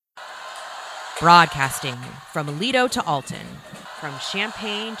Broadcasting from Lido to Alton, from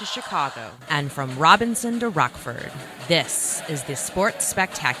Champaign to Chicago, and from Robinson to Rockford, this is the Sports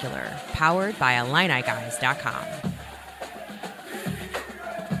Spectacular, powered by IlliniGuys.com.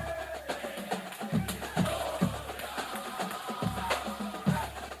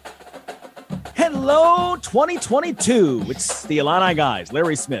 Hello, 2022. It's the Illini Guys.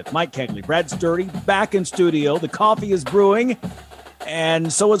 Larry Smith, Mike Kegley, Brad Sturdy, back in studio. The coffee is brewing,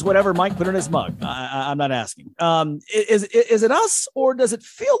 and so is whatever Mike put in his mug. I'm not asking. Is it us, or does it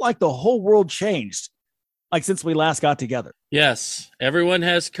feel like the whole world changed, like since we last got together? Yes, everyone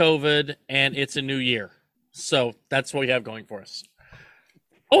has COVID, and it's a new year. So that's what we have going for us.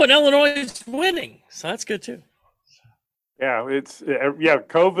 Oh, and Illinois is winning, so that's good too. Yeah,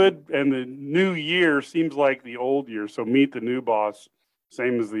 COVID and the new year seems like the old year. So meet the new boss,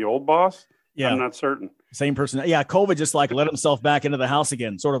 same as the old boss. Yeah, I'm not certain. Same person. Yeah, COVID just like let himself back into the house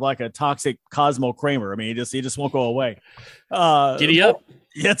again, sort of like a toxic Cosmo Kramer. I mean, he just won't go away. Giddy up.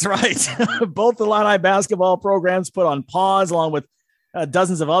 That's right. Both the Illini basketball programs put on pause, along with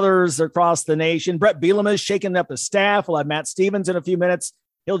dozens of others across the nation. Brett Bielema is shaking up the staff. We'll have Matt Stevens in a few minutes.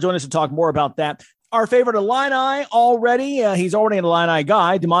 He'll join us to talk more about that. Our favorite Illini already. He's already an Illini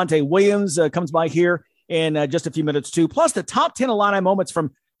guy. DeMonte Williams comes by here in just a few minutes, too. Plus the top 10 Illini moments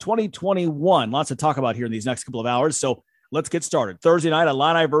from 2021. Lots to talk about here in these next couple of hours. So let's get started. Thursday night,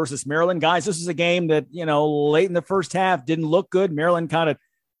 Illini versus Maryland. Guys, this is a game that, late in the first half didn't look good. Maryland kind of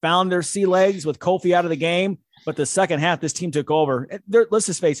found their sea legs with Kofi out of the game. But the second half, this team took over. Let's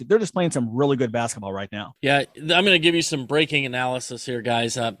just face it, they're just playing some really good basketball right now. Yeah, I'm going to give you some breaking analysis here,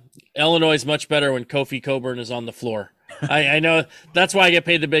 guys. Illinois is much better when Kofi Cockburn is on the floor. I know that's why I get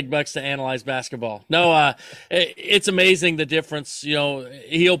paid the big bucks to analyze basketball. No, it's amazing the difference.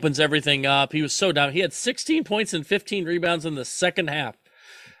 He opens everything up. He was so down. He had 16 points and 15 rebounds in the second half.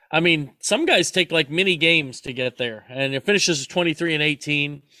 I mean, some guys take like mini games to get there, and it finishes 23 and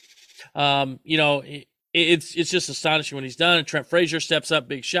 18. It's just astonishing when he's done. And Trent Frazier steps up,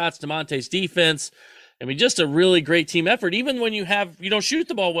 big shots. DeMonte's defense. I mean, just a really great team effort. Even when you don't shoot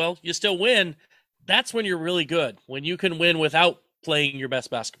the ball well, you still win. That's when you're really good, when you can win without playing your best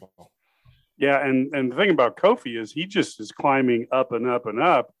basketball. Yeah, and the thing about Kofi is he just is climbing up and up and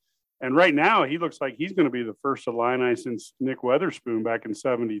up. And right now he looks like he's going to be the first Illini since Nick Weatherspoon back in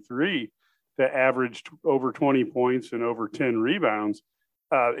 73 to average over 20 points and over 10 rebounds.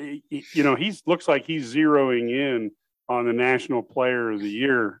 He looks like he's zeroing in on the National Player of the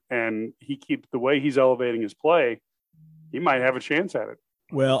Year, and the way he's elevating his play, he might have a chance at it.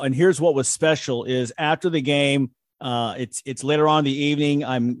 Well, and here's what was special is after the game, it's later on in the evening.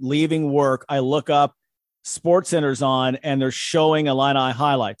 I'm leaving work. I look up, SportsCenter's on, and they're showing Illini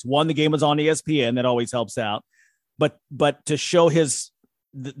highlights. One, the game was on ESPN. That always helps out. But to show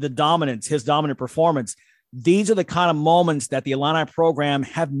the dominance, his dominant performance, these are the kind of moments that the Illini program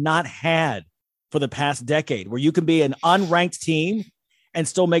have not had for the past decade, where you can be an unranked team and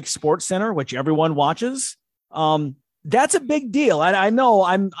still make SportsCenter, which everyone watches. That's a big deal. I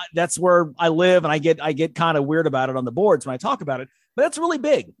know that's where I live, and I get kind of weird about it on the boards when I talk about it, but that's really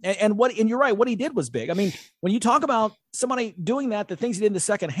big. And you're right, what he did was big. I mean, when you talk about somebody doing that, the things he did in the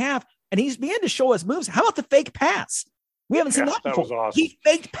second half, and he's began to show us moves. How about the fake pass? We haven't seen that before. Was awesome. He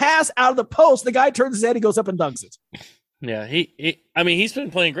faked pass out of the post. The guy turns his head. He goes up and dunks it. Yeah, he's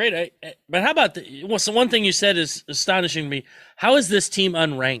been playing great. But how about so one thing you said is astonishing to me. How is this team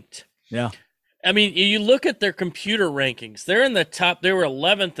unranked? Yeah. I mean, you look at their computer rankings. They're in the top. They were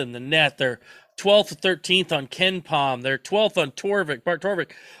 11th in the net. They're 12th or 13th on KenPom. They're 12th on Bart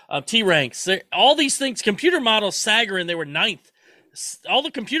Torvik, T-Ranks. All these things, computer models, Sagarin, they were 9th. All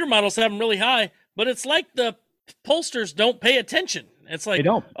the computer models have them really high, but it's like the pollsters don't pay attention. It's like, they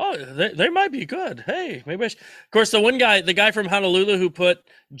don't. Oh, they might be good. Hey, maybe I should. Of course, the guy from Honolulu who put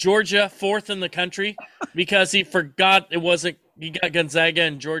Georgia 4th in the country because he forgot he got Gonzaga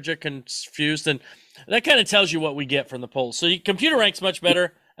and Georgia confused. And that kind of tells you what we get from the polls. So computer ranks much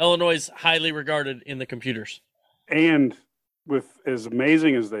better. Illinois is highly regarded in the computers. And with as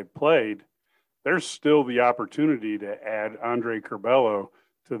amazing as they played, there's still the opportunity to add Andre Curbelo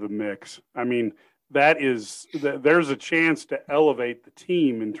to the mix. I mean, there's a chance to elevate the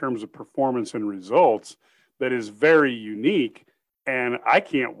team in terms of performance and results that is very unique. And I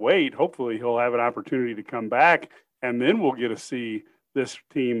can't wait. Hopefully he'll have an opportunity to come back, and then we'll get to see this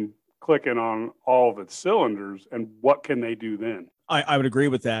team clicking on all of its cylinders. And what can they do then? I would agree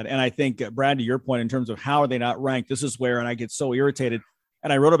with that. And I think, Brad, to your point, in terms of how are they not ranked, this is where, and I get so irritated,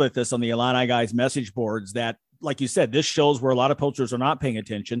 and I wrote about this on the Illini Guys message boards, that, like you said, this shows where a lot of pollsters are not paying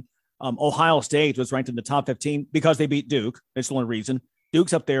attention. Ohio State was ranked in the top 15 because they beat Duke. That's the only reason.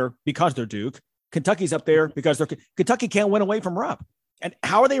 Duke's up there because they're Duke. Kentucky's up there because Kentucky can't win away from Rupp. And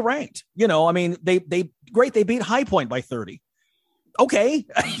how are they ranked? You know, I mean, they beat High Point by 30. Okay.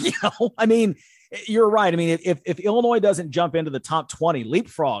 You know, I mean, you're right. I mean, if Illinois doesn't jump into the top 20,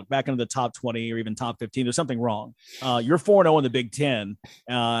 leapfrog back into the top 20 or even top 15, there's something wrong. You're 4-0 in the Big Ten,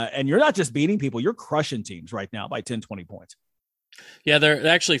 and you're not just beating people, you're crushing teams right now by 10, 20 points. Yeah, they're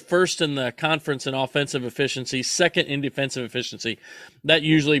actually first in the conference in offensive efficiency, second in defensive efficiency. That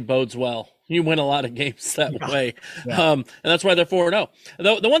usually bodes well. You win a lot of games that way. Yeah. And that's why they're 4-0.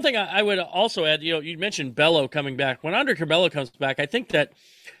 The one thing I would also add, you mentioned Bello coming back. When Andre Curbelo comes back, I think that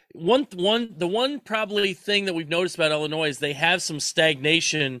the one probably thing that we've noticed about Illinois is they have some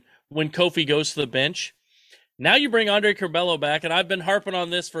stagnation when Kofi goes to the bench. Now you bring Andre Curbelo back, and I've been harping on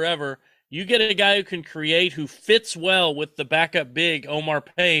this forever. You get a guy who can create, who fits well with the backup big, Omar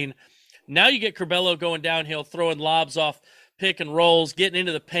Payne. Now you get Curbelo going downhill, throwing lobs off pick and rolls, getting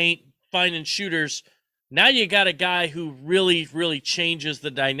into the paint, finding shooters. Now you got a guy who really, really changes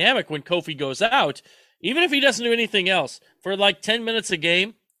the dynamic when Kofi goes out. Even if he doesn't do anything else, for like 10 minutes a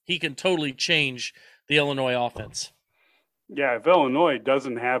game, he can totally change the Illinois offense. Yeah, if Illinois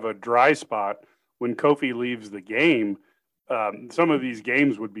doesn't have a dry spot when Kofi leaves the game, some of these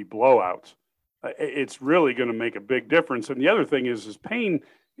games would be blowouts. It's really going to make a big difference. And the other thing is Payne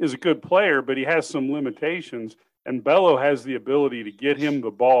is a good player, but he has some limitations. And Bello has the ability to get him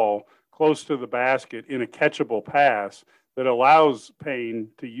the ball close to the basket in a catchable pass that allows Payne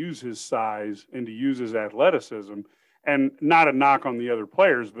to use his size and to use his athleticism. And not a knock on the other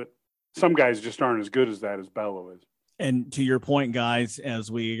players, but some guys just aren't as good as that as Bello is. And to your point, guys, as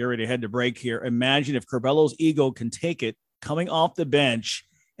we get ready to head to break here, imagine if Curbelo's ego can take it coming off the bench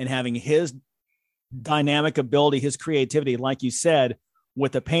and having his dynamic ability, his creativity, like you said,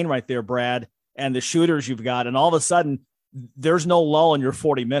 with the Payne right there, Brad, and the shooters you've got. And all of a sudden, there's no lull in your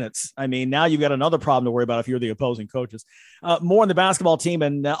 40 minutes. I mean, now you've got another problem to worry about if you're the opposing coaches. More on the basketball team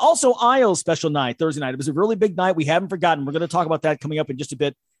and also Io's special night, Thursday night. It was a really big night. We haven't forgotten. We're going to talk about that coming up in just a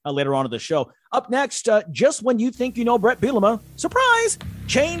bit later on in the show. Up next, just when you think you know Brett Bielema, surprise,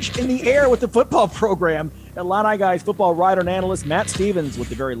 change in the air with the football program. Illini Guys football writer and analyst Matt Stevens with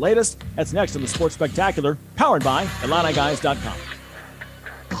the very latest. That's next on the Sports Spectacular, powered by IlliniGuys.com.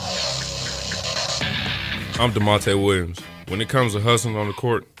 I'm DeMonte Williams. When it comes to hustling on the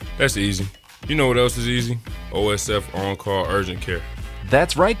court, that's easy. You know what else is easy? OSF On-Call Urgent Care.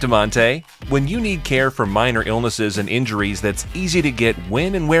 That's right, DeMonte. When you need care for minor illnesses and injuries that's easy to get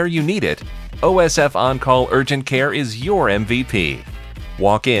when and where you need it, OSF On-Call Urgent Care is your MVP.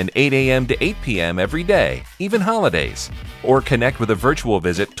 Walk in 8 a.m. to 8 p.m. every day, even holidays. Or connect with a virtual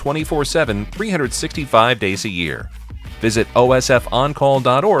visit 24/7, 365 days a year. Visit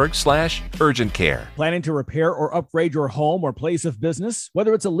osfoncall.org/urgent care. Planning to repair or upgrade your home or place of business?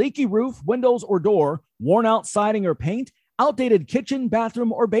 Whether it's a leaky roof, windows, or door, worn out siding or paint, outdated kitchen,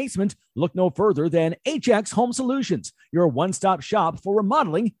 bathroom, or basement, look no further than HX Home Solutions, your one-stop shop for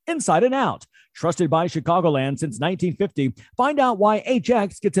remodeling inside and out. Trusted by Chicagoland since 1950, find out why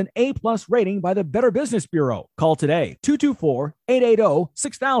HX gets an A+ rating by the Better Business Bureau. Call today,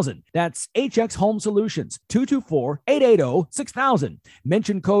 224-880-6000. That's HX Home Solutions, 224-880-6000.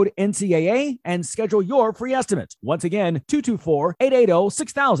 Mention code NCAA and schedule your free estimate. Once again,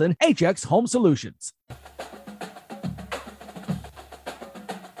 224-880-6000, HX Home Solutions.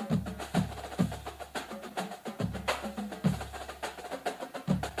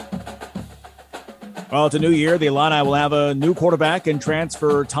 Well, it's a new year. The Illini will have a new quarterback and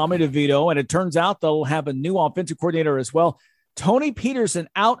transfer Tommy DeVito, and it turns out they'll have a new offensive coordinator as well. Tony Peterson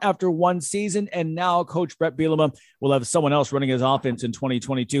out after one season, and now Coach Brett Bielema will have someone else running his offense in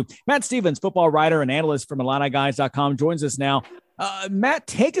 2022. Matt Stevens, football writer and analyst from IlliniGuys.com, joins us now. Matt,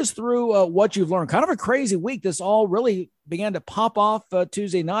 take us through what you've learned. Kind of a crazy week. This all really began to pop off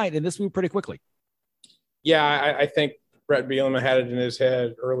Tuesday night, and this moved pretty quickly. Yeah, I think Brett Bielema had it in his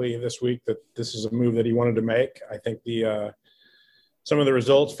head early this week that this is a move that he wanted to make. I think some of the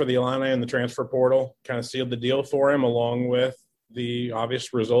results for the Illini and the transfer portal kind of sealed the deal for him, along with the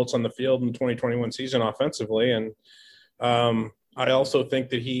obvious results on the field in the 2021 season offensively. And I also think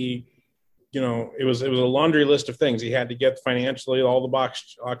that he, it was a laundry list of things. He had to get financially all the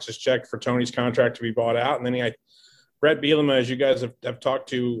boxes checked for Tony's contract to be bought out. And then Brett Bielema, as you guys have talked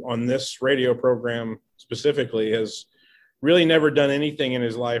to on this radio program specifically, has really never done anything in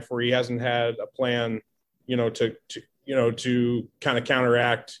his life where he hasn't had a plan, to kind of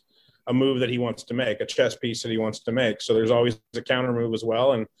counteract a move that he wants to make, a chess piece that he wants to make. So there's always a counter move as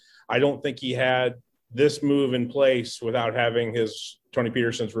well. And I don't think he had this move in place without having his Tony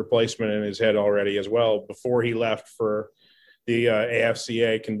Peterson's replacement in his head already as well before he left for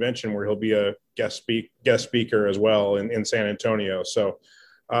AFCA convention where he'll be a guest speaker as well in San Antonio. So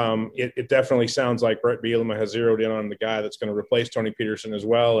it definitely sounds like Brett Bielema has zeroed in on the guy that's going to replace Tony Peterson as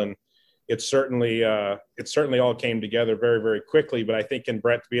well. And it certainly all came together very, very quickly. But I think in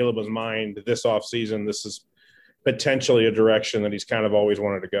Brett Bielema's mind this offseason, this is potentially a direction that he's kind of always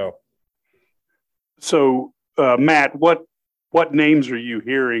wanted to go. So, Matt, what names are you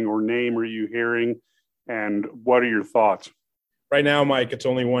hearing, or name are you hearing, and what are your thoughts? Right now, Mike, it's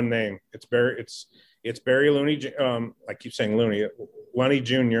only one name. It's Barry Looney. I keep saying Looney, Lunny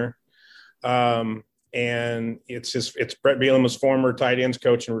Jr. And it's Brett Bielema's former tight ends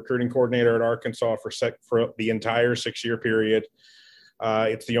coach and recruiting coordinator at Arkansas for the entire 6-year period.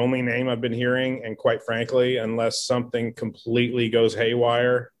 It's the only name I've been hearing, and quite frankly, unless something completely goes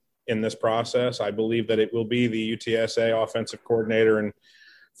haywire in this process, I believe that it will be the UTSA offensive coordinator and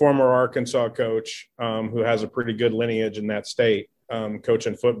former Arkansas coach, who has a pretty good lineage in that state,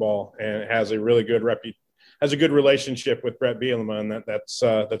 coaching football, and has a really good has a good relationship with Brett Bielema, and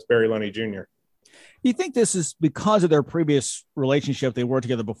that's Barry Lunny Jr. You think this is because of their previous relationship? They worked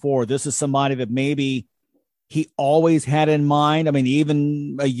together before. This is somebody that maybe he always had in mind. I mean,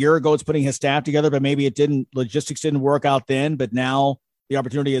 even a year ago, it's putting his staff together, but maybe logistics didn't work out then, but now the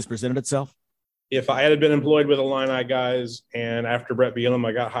opportunity has presented itself. If I had been employed with Illini guys, and after Brett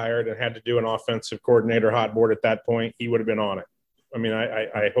Bielema got hired and had to do an offensive coordinator hot board at that point, he would have been on it. I mean,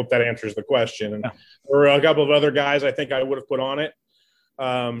 I hope that answers the question. And there were a couple of other guys I think I would have put on it.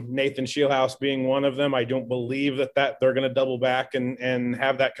 Nathan Scheelhaase being one of them. I don't believe that they're going to double back and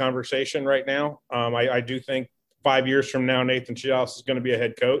have that conversation right now. I do think 5 years from now, Nathan Scheelhaase is going to be a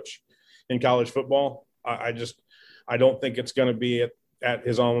head coach in college football. I don't think it's going to be at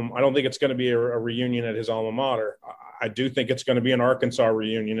his alma. I don't think it's going to be a reunion at his alma mater. I do think it's going to be an Arkansas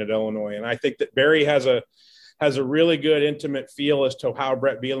reunion at Illinois. And I think that Barry has a really good intimate feel as to how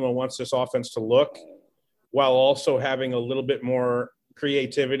Brett Bielema wants this offense to look, while also having a little bit more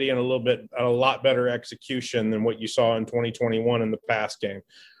creativity and a lot better execution than what you saw in 2021 in the pass game.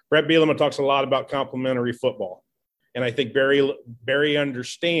 Brett Bielema talks a lot about complementary football. And I think Barry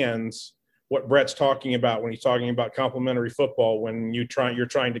understands what Brett's talking about when he's talking about complementary football, when you're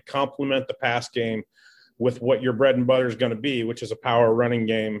trying to complement the pass game with what your bread and butter is going to be, which is a power running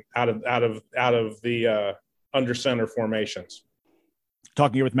game out of the under center formations.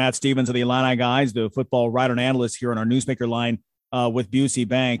 Talking here with Matt Stevens of the Illini Guys, the football writer and analyst here on our Newsmaker line with Busey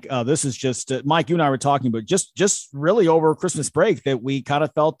Bank. This is just Mike, you and I were talking about just really over Christmas break that we kind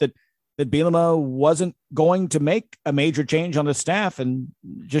of felt that Bielema wasn't going to make a major change on the staff, and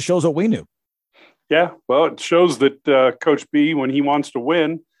just shows what we knew. Yeah, well, it shows that Coach B, when he wants to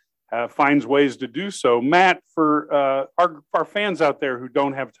win, finds ways to do so. Matt, for our fans out there who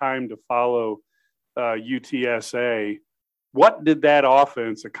don't have time to follow UTSA, what did that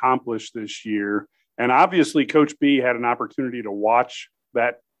offense accomplish this year? And obviously, Coach B had an opportunity to watch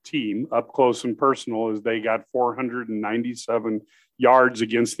that team up close and personal as they got 497 yards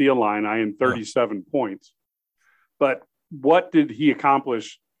against the Illini and 37 points. But what did he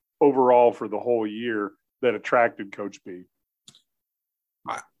accomplish overall for the whole year that attracted Coach B?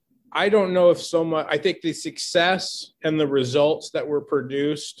 I don't know if so much. I think the success and the results that were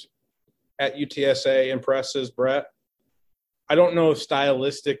produced at UTSA impresses Brett. I don't know if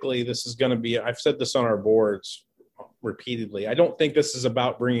stylistically this is going to be – I've said this on our boards repeatedly. I don't think this is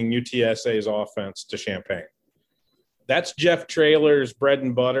about bringing UTSA's offense to Champaign. That's Jeff Traylor's bread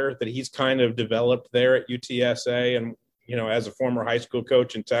and butter that he's kind of developed there at UTSA, and as a former high school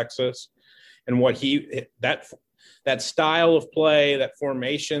coach in Texas, and what that style of play, that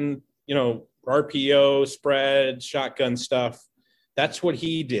formation, RPO, spread, shotgun stuff, that's what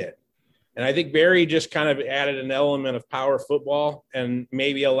he did. And I think Barry just kind of added an element of power football and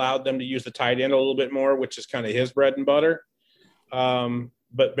maybe allowed them to use the tight end a little bit more, which is kind of his bread and butter.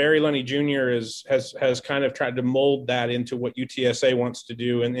 But Barry Lunny Jr. has kind of tried to mold that into what UTSA wants to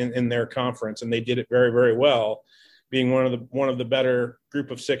do in their conference, and they did it very, very well, being one of the better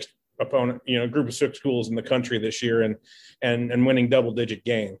group of six schools in the country this year, and winning double-digit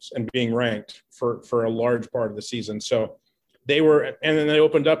games and being ranked for a large part of the season. So and then they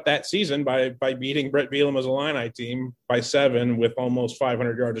opened up that season by beating Brett Bielema's Illini team by 7 with almost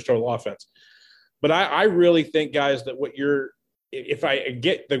 500 yards of total offense. But I really think, guys, that if I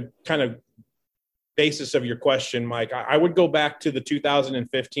get the kind of basis of your question, Mike, I would go back to the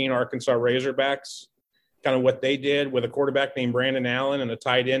 2015 Arkansas Razorbacks, kind of what they did with a quarterback named Brandon Allen and a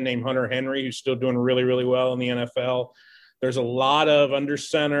tight end named Hunter Henry, who's still doing really, really well in the NFL. There's a lot of under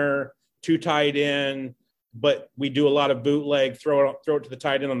center, 2 tight end, but we do a lot of bootleg, throw it to the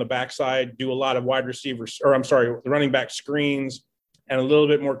tight end on the backside, do a lot of the running back screens, and a little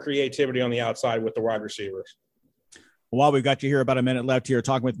bit more creativity on the outside with the wide receivers. While we've got you here, about a minute left here,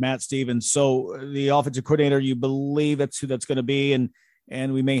 talking with Matt Stevens. So the offensive coordinator, you believe that's who that's going to be,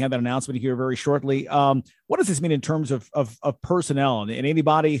 and we may have that announcement here very shortly. What does this mean in terms of personnel and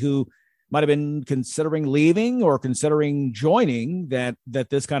anybody who might have been considering leaving or considering joining, that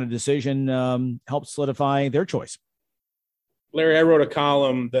this kind of decision helps solidify their choice? Larry, I wrote a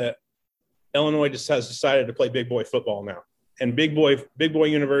column that Illinois just has decided to play big boy football now. And big boy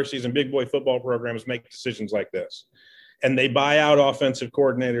universities and big boy football programs make decisions like this. And they buy out offensive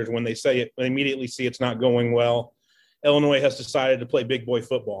coordinators when they immediately see it's not going well. Illinois has decided to play big boy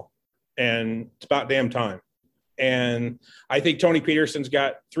football, and it's about damn time. And I think Tony Peterson's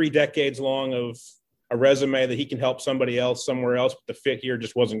got 3 decades long of a resume that he can help somebody else somewhere else, but the fit here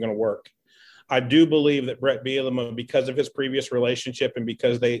just wasn't going to work. I do believe that Brett Bielema, because of his previous relationship and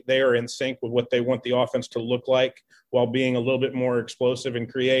because they are in sync with what they want the offense to look like while being a little bit more explosive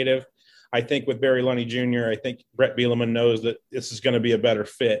and creative, I think with Barry Lunney Jr., I think Brett Bielema knows that this is going to be a better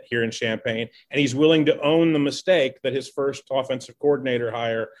fit here in Champaign. And he's willing to own the mistake that his first offensive coordinator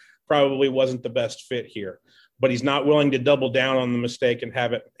hire probably wasn't the best fit here. But he's not willing to double down on the mistake and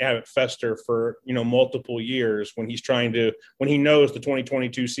have it fester for, multiple years when he knows the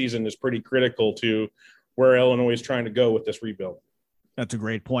 2022 season is pretty critical to where Illinois is trying to go with this rebuild. That's a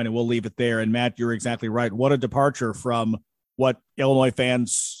great point, and we'll leave it there. And Matt, you're exactly right. What a departure from what Illinois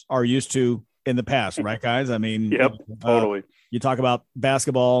fans are used to in the past, right, guys? I mean, yep, totally. You talk about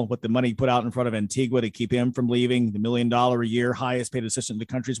basketball, what the money put out in front of Antigua to keep him from leaving, the $1 million a year, highest paid assistant in the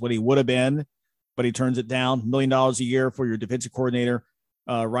country is what he would have been, but he turns it down. $1 million a year for your defensive coordinator,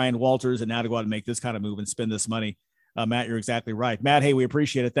 Ryan Walters, and now to go out and make this kind of move and spend this money. Matt, you're exactly right. Matt, hey, we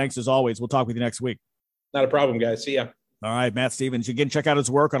appreciate it. Thanks as always. We'll talk with you next week. Not a problem, guys. See ya. All right, Matt Stevens. You can check out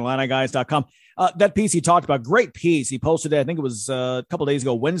his work on IlliniGuys.com. That piece he talked about, great piece. He posted it, I think it was a couple days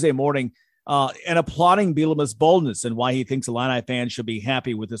ago, Wednesday morning, and applauding Bielema's boldness and why he thinks Illini fans should be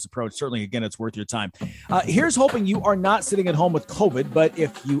happy with this approach. Certainly, again, it's worth your time. Here's hoping you are not sitting at home with COVID, but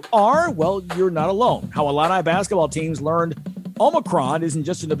if you are, well, you're not alone. How Illini basketball teams learned Omicron isn't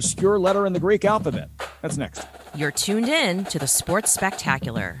just an obscure letter in the Greek alphabet. That's next. You're tuned in to the Sports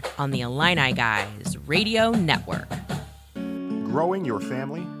Spectacular on the Illini Guys Radio Network. Growing your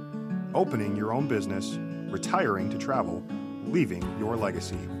family, opening your own business, retiring to travel, leaving your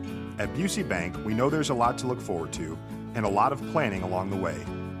legacy. At Busey Bank, we know there's a lot to look forward to and a lot of planning along the way.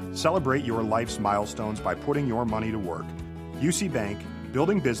 Celebrate your life's milestones by putting your money to work. Busey Bank,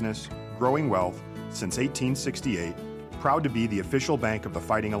 building business, growing wealth since 1868. Proud to be the official bank of the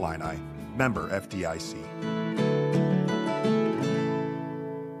Fighting Illini. Member FDIC.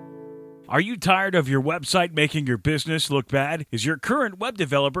 Are you tired of your website making your business look bad? Is your current web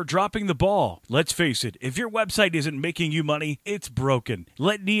developer dropping the ball? Let's face it, if your website isn't making you money, it's broken.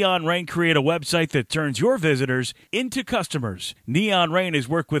 Let Neon Rain create a website that turns your visitors into customers. Neon Rain has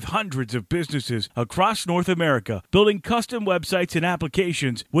worked with hundreds of businesses across North America, building custom websites and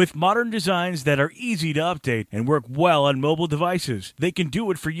applications with modern designs that are easy to update and work well on mobile devices. They can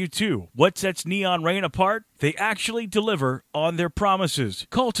do it for you too. What sets Neon Rain apart? They actually deliver on their promises.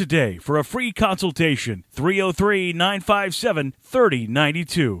 Call today for a free consultation.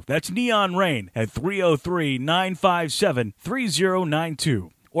 303-957-3092. That's Neon Rain at 303-957-3092.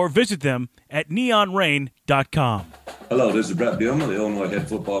 Or visit them at neonrain.com. Hello, this is Brett Bielema, the Illinois head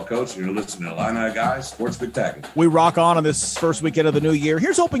football coach, and you're listening to Illini Guys Sports Spectacular. We rock on this first weekend of the new year.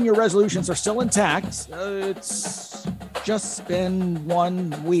 Here's hoping your resolutions are still intact. It's just been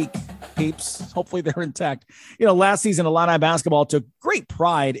 1 week, peeps. Hopefully they're intact. Last season, Illini basketball took great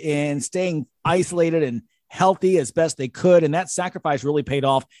pride in staying isolated and healthy as best they could, and that sacrifice really paid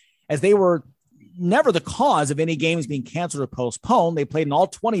off as they were never the cause of any games being canceled or postponed. They played in all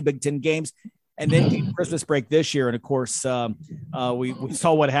 20 Big Ten games, and then came Christmas break this year. And of course, we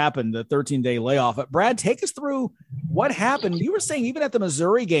saw what happened, the 13-day layoff. But Brad, take us through what happened. You were saying even at the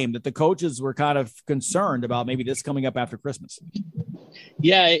Missouri game that the coaches were kind of concerned about maybe this coming up after Christmas.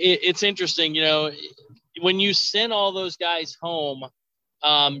 Yeah, it's interesting. When you send all those guys home,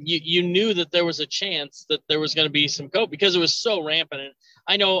 you knew that there was a chance that there was going to be some COVID because it was so rampant. And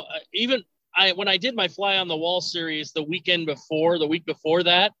I know when I did my Fly on the Wall series the week before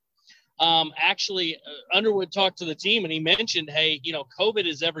that, actually Underwood talked to the team and he mentioned, hey, COVID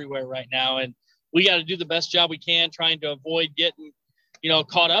is everywhere right now. And we got to do the best job we can trying to avoid getting,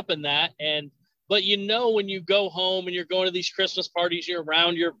 caught up in that. But when you go home and you're going to these Christmas parties, you're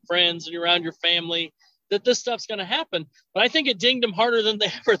around your friends and you're around your family, that this stuff's going to happen. But I think it dinged them harder than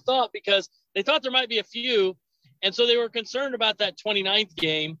they ever thought, because they thought there might be a few. And so they were concerned about that 29th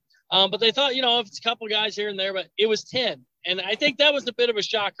game. But they thought, if it's a couple guys here and there, but it was 10. And I think that was a bit of a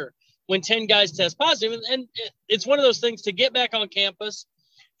shocker when 10 guys test positive. And it's one of those things to get back on campus.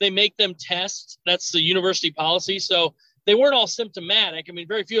 They make them test. That's the university policy. So they weren't all symptomatic. I mean,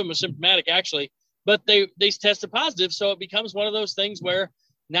 very few of them are symptomatic actually, but they tested positive. So it becomes one of those things where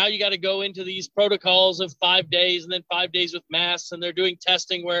now you got to go into these protocols of 5 days and then 5 days with masks. And they're doing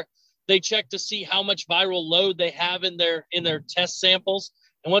testing where they check to see how much viral load they have in their test samples.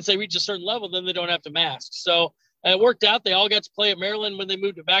 And once they reach a certain level, then they don't have to mask. So it worked out. They all got to play at Maryland when they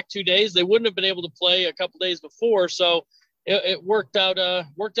moved it back 2 days. They wouldn't have been able to play a couple days before. So it worked out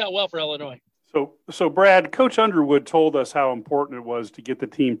well for Illinois. So Brad, Coach Underwood told us how important it was to get the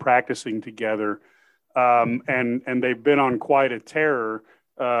team practicing together. And they've been on quite a tear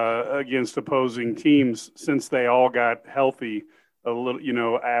against opposing teams since they all got healthy a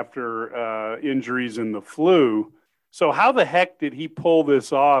little, after injuries in the flu. So how the heck did he pull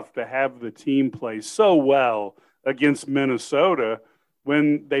this off to have the team play so well against Minnesota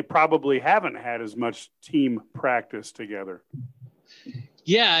when they probably haven't had as much team practice together?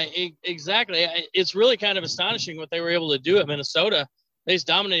 Yeah, exactly. It's really kind of astonishing what they were able to do at Minnesota. They just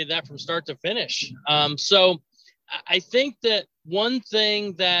dominated that from start to finish. So I think that one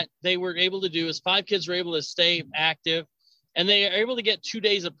thing that they were able to do is 5 kids were able to stay active, and they are able to get 2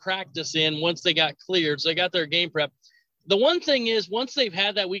 days of practice in once they got cleared. So they got their game prep. The one thing is, once they've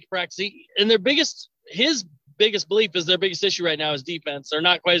had that week practice, and his biggest belief is their biggest issue right now is defense. They're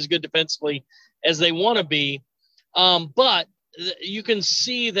not quite as good defensively as they want to be. But you can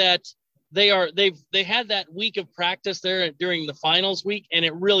see that they had that week of practice there during the finals week, and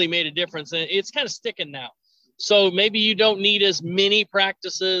it really made a difference. And it's kind of sticking now. So maybe you don't need as many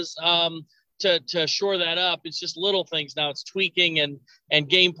practices to shore that up. It's just little things now. It's tweaking and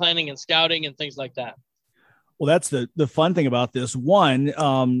game planning and scouting and things like that. Well, that's the fun thing about this. One,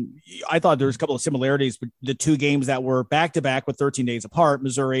 I thought there was a couple of similarities with the 2 games that were back-to-back with 13 days apart,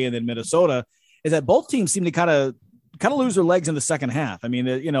 Missouri and then Minnesota, is that both teams seem to kind of lose their legs in the second half. I mean,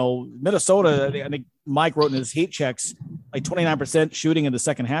 Minnesota, I think Mike wrote in his heat checks, like 29% shooting in the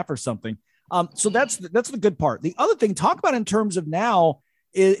second half or something. So that's the good part. The other thing, talk about in terms of now,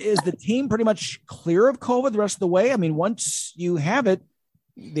 is the team pretty much clear of COVID the rest of the way? I mean, once you have it,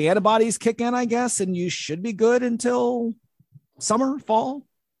 the antibodies kick in, I guess, and you should be good until summer, fall.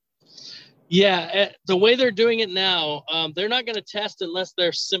 Yeah. The way they're doing it now, they're not going to test unless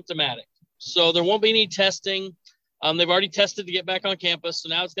they're symptomatic. So there won't be any testing. They've already tested to get back on campus. So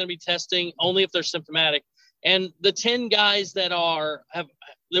now it's going to be testing only if they're symptomatic. And the 10 guys that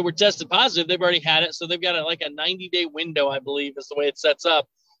were tested positive, they've already had it. So they've got a 90-day window, I believe is the way it sets up,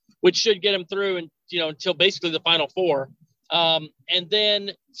 which should get them through and, until basically the Final Four. And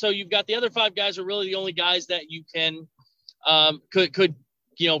then, so you've got the other 5 guys are really the only guys that you can, could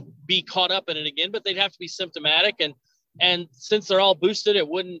be caught up in it again, but they'd have to be symptomatic. And since they're all boosted, there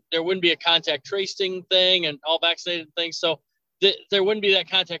wouldn't be a contact tracing thing and all vaccinated things. So there wouldn't be that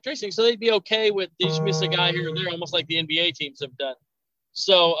contact tracing. So they'd be okay with, they just miss a guy here or there, almost like the NBA teams have done.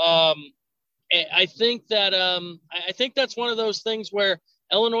 So, I think that's one of those things where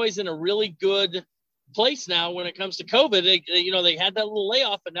Illinois is in a really good place now when it comes to COVID. They had that little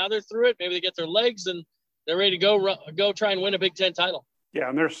layoff, but now they're through it. Maybe they get their legs and they're ready to go try and win a Big Ten title. Yeah,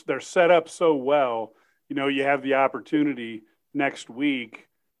 and they're set up so well. You have the opportunity next week,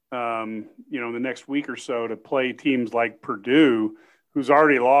 the next week or so to play teams like Purdue, who's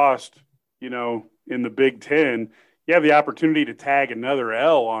already lost, in the Big Ten. You have the opportunity to tag another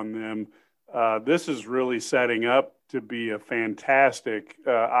L on them. This is really setting up to be a fantastic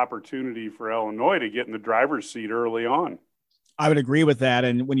opportunity for Illinois to get in the driver's seat early on. I would agree with that.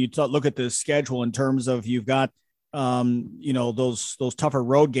 And when you look at the schedule in terms of you've got, those tougher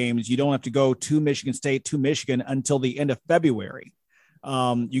road games, you don't have to go to Michigan State, to Michigan until the end of February.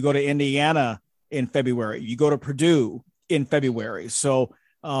 You go to Indiana in February. You go to Purdue in February. So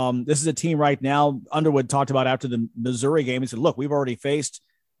this is a team right now. Underwood talked about after the Missouri game. He said, look, we've already faced,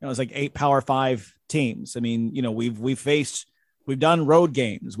 it's like 8 Power 5 teams. I mean, we've done road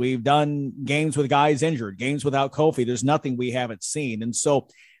games. We've done games with guys injured, games without Kofi. There's nothing we haven't seen. And so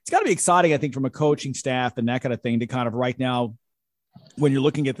it's got to be exciting, I think, from a coaching staff and that kind of thing to kind of right now, when you're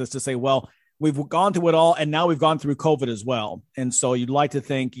looking at this, to say, well, we've gone through it all and now we've gone through COVID as well. And so you'd like to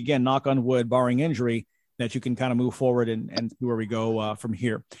think, again, knock on wood, barring injury, that you can kind of move forward and see where we go from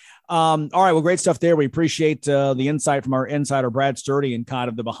here. All right. Well, great stuff there. We appreciate the insight from our insider, Brad Sturdy, and kind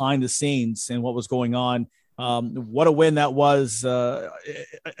of the behind the scenes and what was going on What a win that was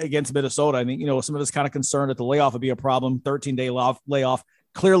against Minnesota. I mean, some of us kind of concerned that the layoff would be a problem, 13-day layoff.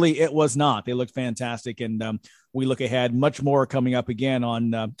 Clearly it was not. They looked fantastic. And we look ahead, much more coming up again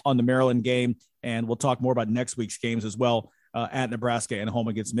on the Maryland game. And we'll talk more about next week's games as well at Nebraska and home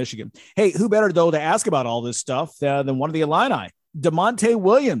against Michigan. Hey, who better, though, to ask about all this stuff than one of the Illini? DeMonte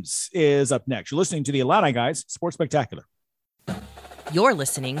Williams is up next. You're listening to the Illini Guys Sports Spectacular. You're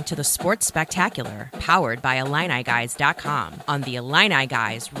listening to the Sports Spectacular, powered by IlliniGuys.com on the Illini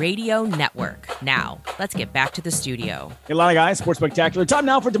Guys Radio Network. Now, let's get back to the studio. Illini Guys Sports Spectacular. Time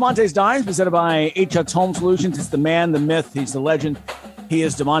now for DeMonte's Dimes, presented by HX Home Solutions. It's the man, the myth. He's the legend. He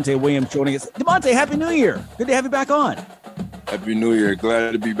is DeMonte Williams joining us. DeMonte, Happy New Year. Good to have you back on. Happy New Year.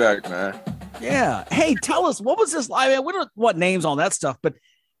 Glad to be back, man. Yeah. Hey, tell us, what was this like? I mean, we don't know what names on that stuff, but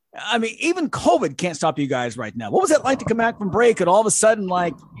I mean, even COVID can't stop you guys right now. What was it like to come back from break and all of a sudden,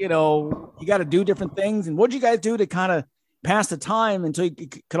 you got to do different things? And what did you guys do to kind of pass the time until you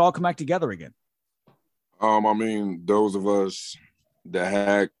could all come back together again? I mean, those of us that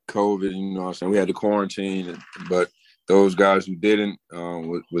had COVID, what I'm saying, we had to quarantine, but those guys who didn't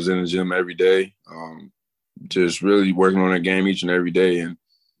was in the gym every day, just really working on their game each and every day and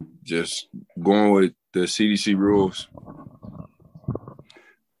just going with the CDC rules.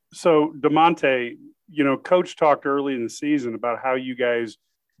 So, DeMonte, Coach talked early in the season about how you guys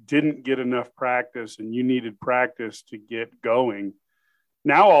didn't get enough practice and you needed practice to get going.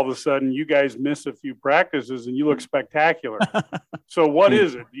 Now, all of a sudden, you guys miss a few practices and you look spectacular. So what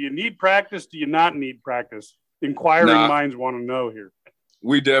is it? Do you need practice? Do you not need practice? Inquiring minds want to know here.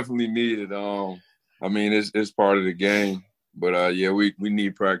 We definitely need it. I mean, it's part of the game. But, we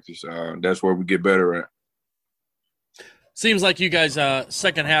need practice. That's where we get better at. Seems like you guys'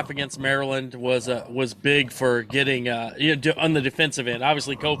 second half against Maryland was big for getting on the defensive end.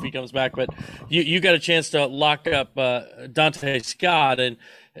 Obviously, Kofi comes back, but you got a chance to lock up Dante Scott, and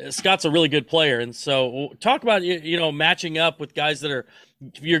Scott's a really good player. And so, talk about matching up with guys that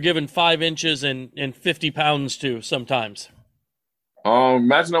you're given 5 inches and 50 pounds to sometimes.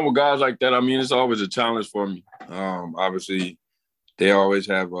 Matching up with guys like that, I mean, it's always a challenge for me. Obviously, they always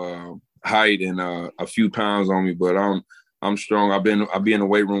have height and a few pounds on me, but I'm strong. I be in the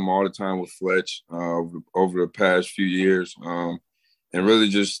weight room all the time with Fletch over the past few years, and really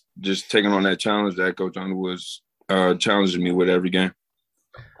just taking on that challenge that Coach Underwood's challenging me with every game.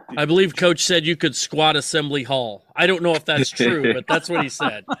 I believe Coach said you could squat Assembly Hall. I don't know if that's true, but that's what he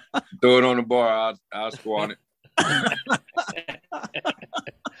said. Throw it on the bar, I'll squat it.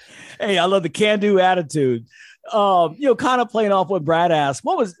 Hey, I love the can-do attitude. Kind of playing off what Brad asked.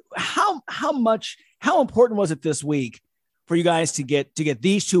 How important was it this week for you guys to get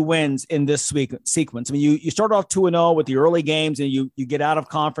these 2 wins in this week sequence? I mean, you start off 2-0 with the early games and you get out of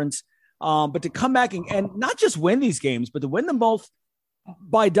conference, but to come back and not just win these games, but to win them both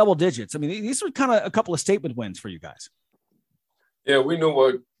by double digits. I mean, these were kind of a couple of statement wins for you guys. Yeah, we knew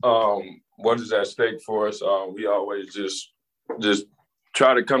what is at stake for us. We always just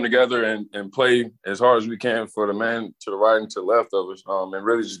try to come together and play as hard as we can for the man to the right and to the left of us, and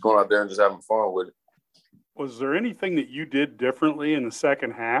really just going out there and just having fun with it. Was there anything that you did differently in the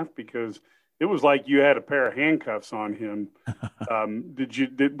second half? Because it was like you had a pair of handcuffs on him.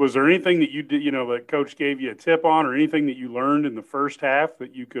 Was there anything that you did, that Coach gave you a tip on, or anything that you learned in the first half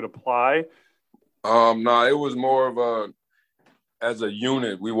that you could apply? No, it was more of as a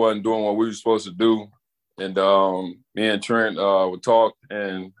unit, we wasn't doing what we were supposed to do. And me and Trent would talk,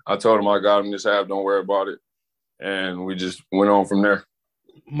 and I told him I got him this half, don't worry about it. And we just went on from there.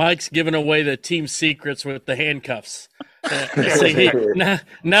 Mike's giving away the team secrets with the handcuffs.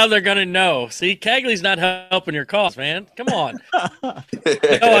 Now they're going to know. See, Cagley's not helping your cause, man. Come on.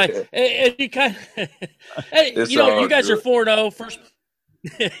 You guys are 4-0 first.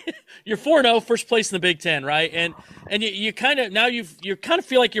 You're 4-0, first place in the Big Ten, right? And you kind of now you kind of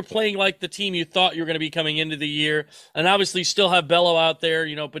feel like you're playing like the team you thought you were going to be coming into the year, and obviously still have Bello out there,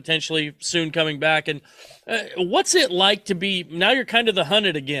 potentially soon coming back. And what's it like to be now? You're kind of the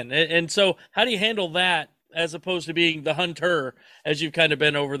hunted again, and so how do you handle that as opposed to being the hunter as you've kind of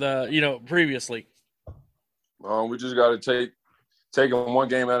been over the previously? We just got to take them one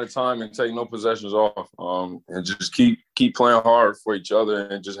game at a time and take no possessions off, and just keep playing hard for each other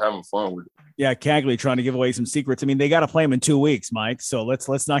and just having fun with it. Yeah, Cagley trying to give away some secrets. I mean, they got to play them in 2 weeks, Mike. So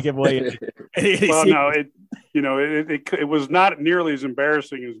let's not give away any well, secrets. No, it was not nearly as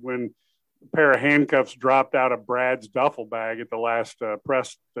embarrassing as when a pair of handcuffs dropped out of Brad's duffel bag at the last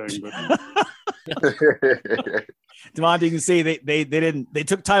press thing. But DeMonte, you can see they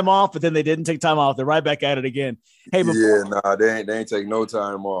took time off, but then they didn't take time off. They're right back at it again. Hey, they ain't take no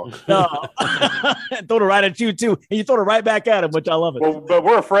time off. No, throw it right at you too, and you throw it right back at him, which I love it. Well, but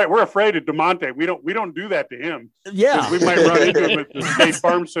we're afraid of DeMonte. We don't do that to him. Yeah, we might run into him at the State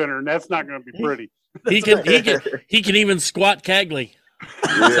Farm Center, and that's not going to be pretty. He can even squat Cagley.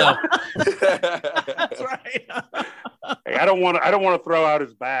 Yeah. That's right. Hey, I don't want to throw out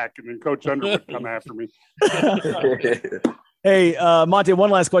his back, and then Coach Underwood come after me. Hey, Monte,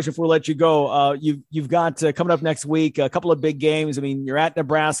 one last question before we let you go. You've got coming up next week a couple of big games. I mean, you're at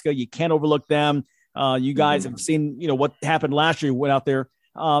Nebraska. You can't overlook them. You guys have seen, what happened last year. You went out there,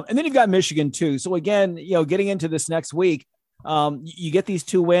 and then you've got Michigan too. So again, getting into this next week, you get these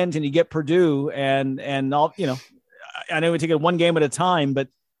 2 wins, and you get Purdue, and all. I know we take it one game at a time, but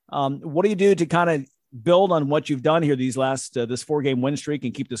what do you do to kind of build on what you've done here these last this 4-game win streak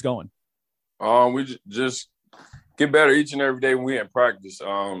and keep this going? We just get better each and every day when we in practice,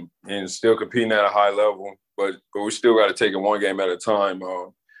 and still competing at a high level. But we still got to take it one game at a time.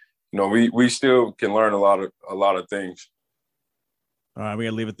 We still can learn a lot of things. All right, we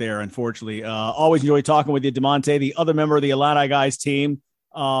got to leave it there. Unfortunately, always enjoy talking with you, DeMonte, the other member of the Illini Guys team.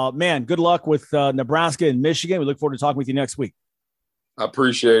 Man, good luck with Nebraska and Michigan. We look forward to talking with you next week. I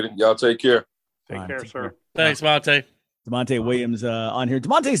appreciate it. Y'all take care. Take care, sir. Thanks, Monte. DeMonte Williams on here.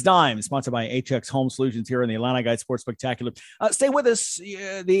 DeMonte's Dime, sponsored by HX Home Solutions here in the Illini Guys Sports Spectacular. Stay with us.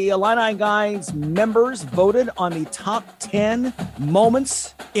 The Illini Guys members voted on the top 10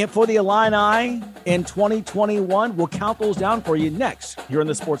 moments for the Illini in 2021. We'll count those down for you next here in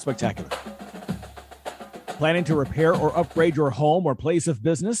the Sports Spectacular. Planning to repair or upgrade your home or place of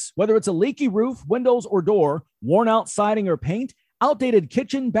business? Whether it's a leaky roof, windows, or door, worn out siding or paint, outdated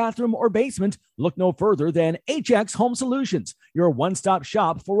kitchen, bathroom, or basement, look no further than HX Home Solutions, your one-stop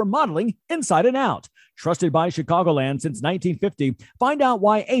shop for remodeling inside and out. Trusted by Chicagoland since 1950, find out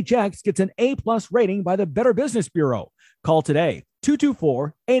why HX gets an A+ rating by the Better Business Bureau. Call today,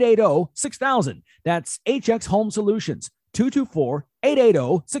 224-880-6000. That's HX Home Solutions,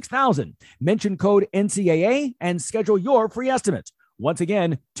 224-880-6000. Mention code NCAA and schedule your free estimate. Once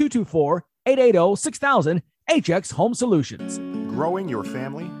again, 224-880-6000, HX Home Solutions. Growing your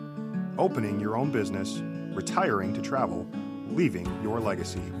family, opening your own business, retiring to travel, leaving your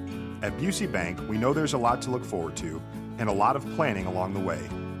legacy. At Busey Bank, we know there's a lot to look forward to and a lot of planning along the way.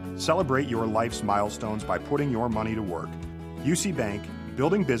 Celebrate your life's milestones by putting your money to work. Busey Bank,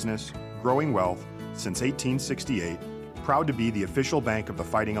 building business, growing wealth since 1868. Proud to be the official bank of the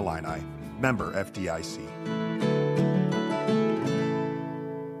Fighting Illini. Member FDIC.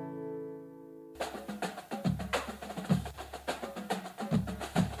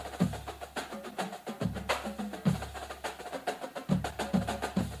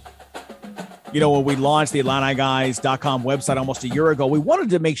 When we launched the IlliniGuys.com website almost a year ago, we wanted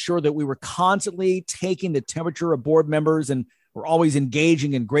to make sure that we were constantly taking the temperature of board members, and we're always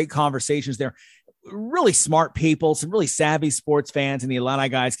engaging in great conversations there. Really smart people, some really savvy sports fans in the Illini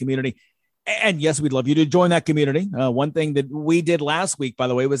Guys community. And yes, we'd love you to join that community. One thing that we did last week, by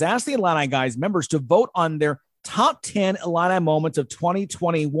the way, was ask the Illini Guys members to vote on their top 10 Illini moments of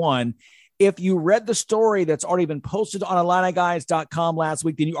 2021. If you read the story that's already been posted on IlliniGuys.com last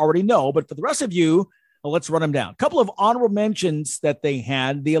week, then you already know. But for the rest of you, let's run them down. A couple of honorable mentions that they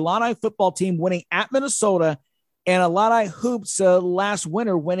had. The Illini football team winning at Minnesota, and Illini hoops last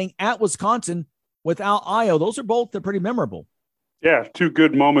winter winning at Wisconsin without Ayo. Those are both pretty memorable. Yeah, 2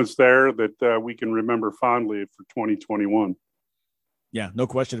 good moments there that we can remember fondly for 2021. Yeah, no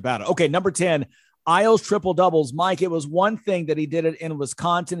question about it. Okay, number 10. Ayo's triple doubles. Mike, it was one thing that he did it in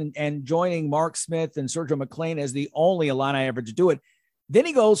Wisconsin and joining Mark Smith and Sergio McClain as the only Illini ever to do it. Then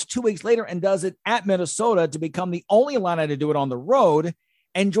he goes 2 weeks later and does it at Minnesota to become the only Illini to do it on the road,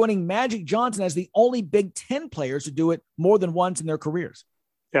 and joining Magic Johnson as the only Big Ten players to do it more than once in their careers.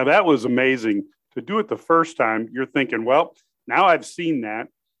 Yeah, that was amazing. To do it the first time, you're thinking, well, now I've seen that.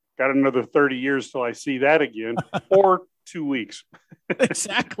 Got another 30 years till I see that again, or 2 weeks.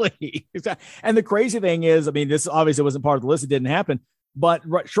 Exactly. And the crazy thing is, I mean, this obviously wasn't part of the list. It didn't happen. But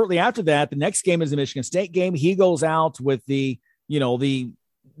shortly after that, the next game is the Michigan State game. He goes out with the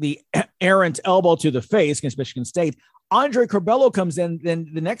errant elbow to the face against Michigan State. Andre Curbelo comes in. Then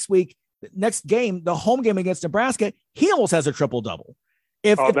the next game, the home game against Nebraska, he almost has a triple-double.